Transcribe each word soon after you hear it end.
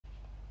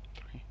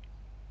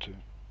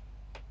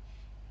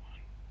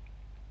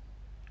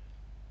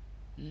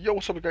Yo,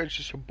 what's up guys,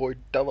 it's your boy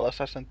Devil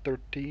Assassin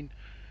 13,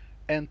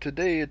 and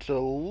today it's a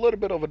little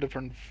bit of a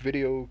different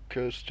video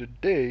because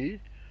today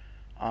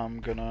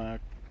I'm gonna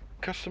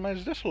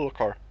customize this little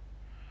car,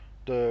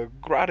 the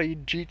Grotti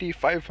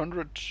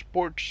GT500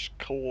 Sports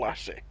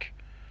Classic.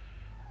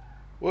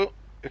 Well,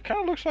 it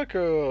kinda looks like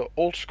a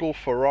old school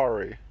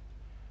Ferrari,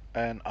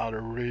 and I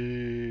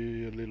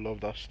really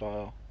love that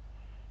style.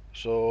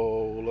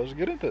 So let's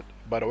get into it.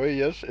 By the way,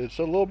 yes, it's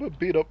a little bit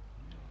beat up.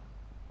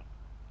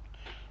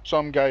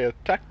 Some guy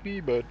attacked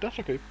me, but that's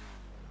okay.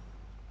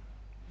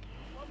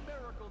 What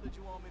miracle did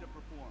you want me to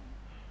perform?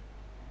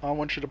 I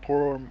want you to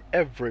perform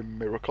every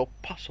miracle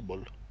possible.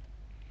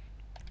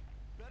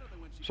 Better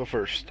than when she So came home,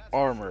 first, that's for sure.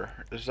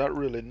 armor. Is that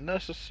really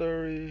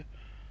necessary?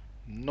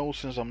 No,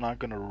 since I'm not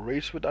gonna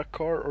race with that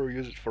car or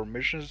use it for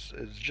missions.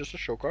 It's just a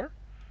show car.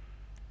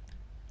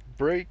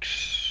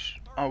 Brakes,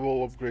 I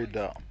will upgrade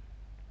that.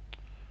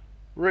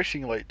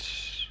 Racing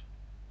lights.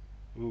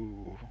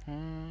 Ooh,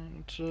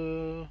 it's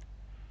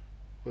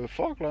with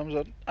fog lamps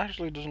that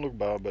actually doesn't look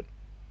bad, but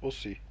we'll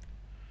see.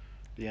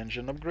 The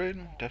engine upgrade,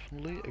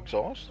 definitely.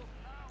 Exhaust.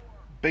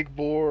 Big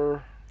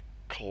bore,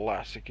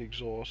 classic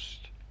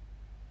exhaust.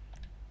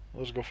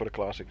 Let's go for the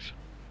classics.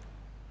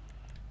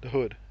 The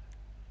hood.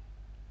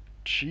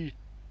 Gee,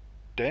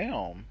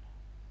 damn.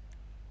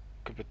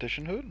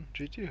 Competition hood?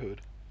 GT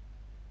hood.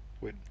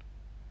 Wait.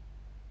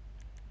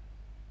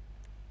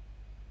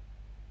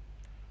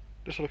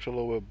 This looks a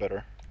little bit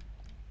better.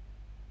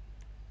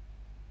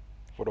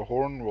 For the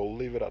horn, we'll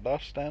leave it at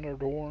that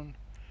standard horn.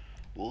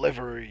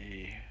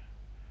 Livery.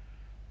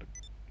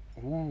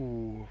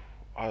 Ooh,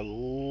 I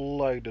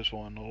like this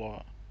one a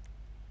lot.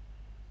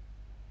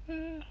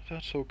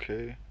 That's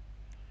okay.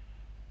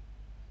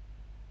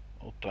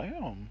 Oh,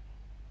 damn.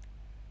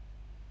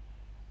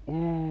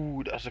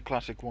 Ooh, that's a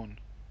classic one.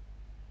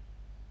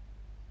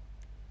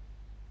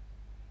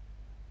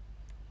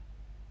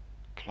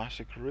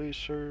 Classic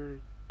racer,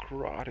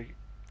 karate,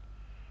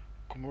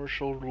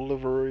 commercial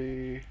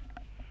livery,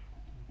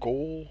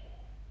 goal.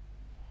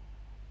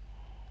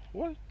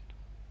 What?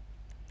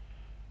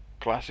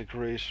 Classic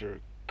racer.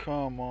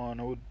 Come on,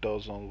 who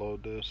doesn't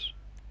love this?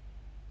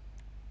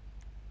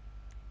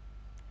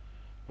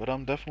 But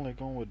I'm definitely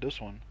going with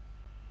this one.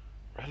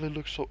 Really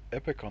looks so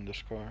epic on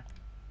this car.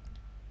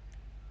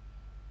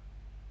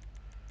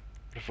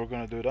 But if we're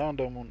gonna do that,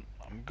 then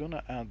I'm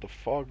gonna add the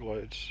fog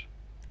lights.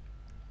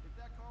 If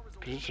that car was a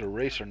Because it's woman, a it'd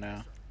be racer a now.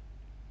 racer.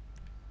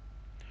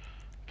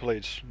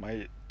 Plates.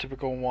 My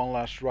typical one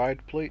last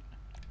ride plate.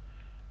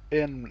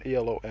 In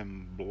yellow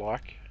and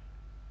black.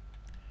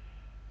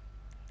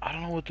 I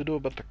don't know what to do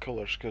about the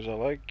colors because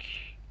I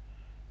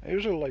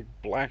usually like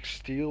black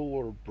steel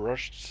or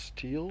brushed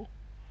steel.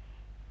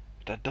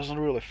 But that doesn't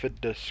really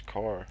fit this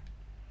car.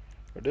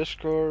 For this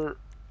car,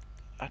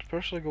 I'd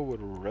personally go with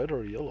red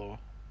or yellow.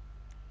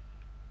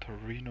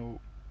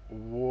 Torino.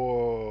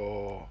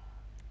 Whoa.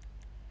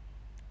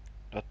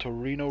 That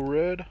Torino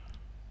red.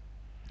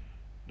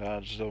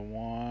 That's the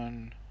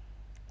one.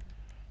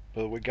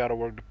 But we gotta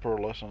work the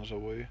pearlescence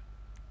away.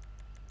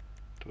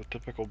 To a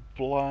typical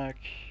black.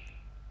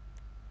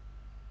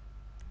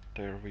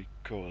 There we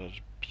go. That's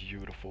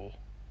beautiful.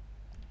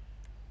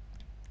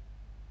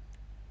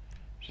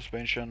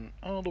 Suspension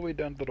all the way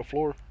down to the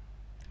floor.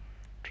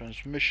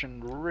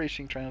 Transmission,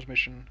 racing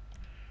transmission.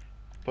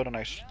 Put a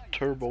nice Now you got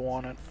turbo some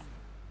on it. juice.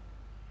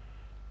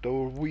 The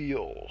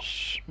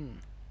wheels.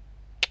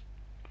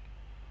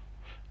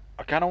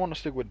 I kind of want to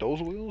stick with those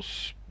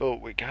wheels,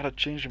 but we gotta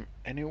change them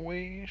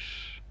anyways.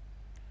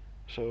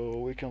 So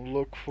we can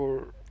look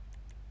for.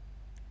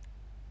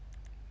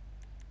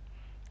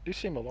 These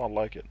seem a lot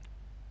like it.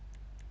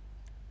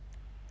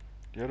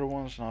 The other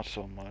ones not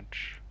so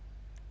much.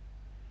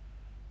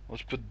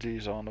 Let's put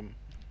these on them.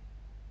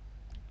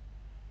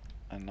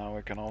 And now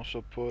we can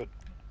also put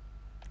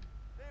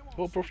They won't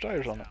bulletproof sleep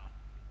tires this on it. out.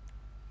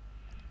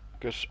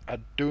 Because I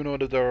do know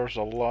that there's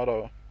a lot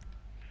of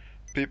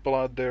people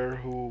out there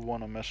who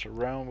want to mess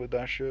around with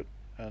that shit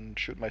and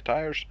shoot my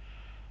tires.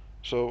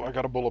 So I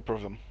gotta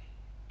bulletproof them.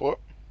 But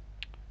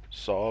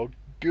it's all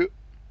good.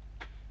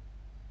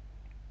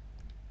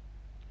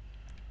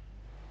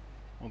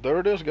 Well, there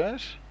it is,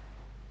 guys.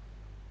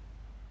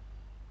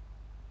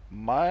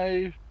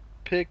 My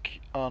pick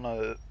on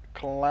a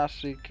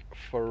classic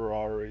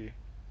Ferrari.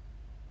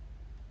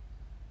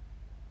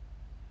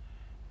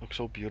 Looks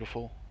so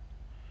beautiful.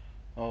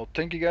 Well,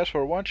 thank you guys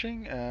for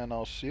watching, and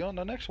I'll see you on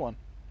the next one.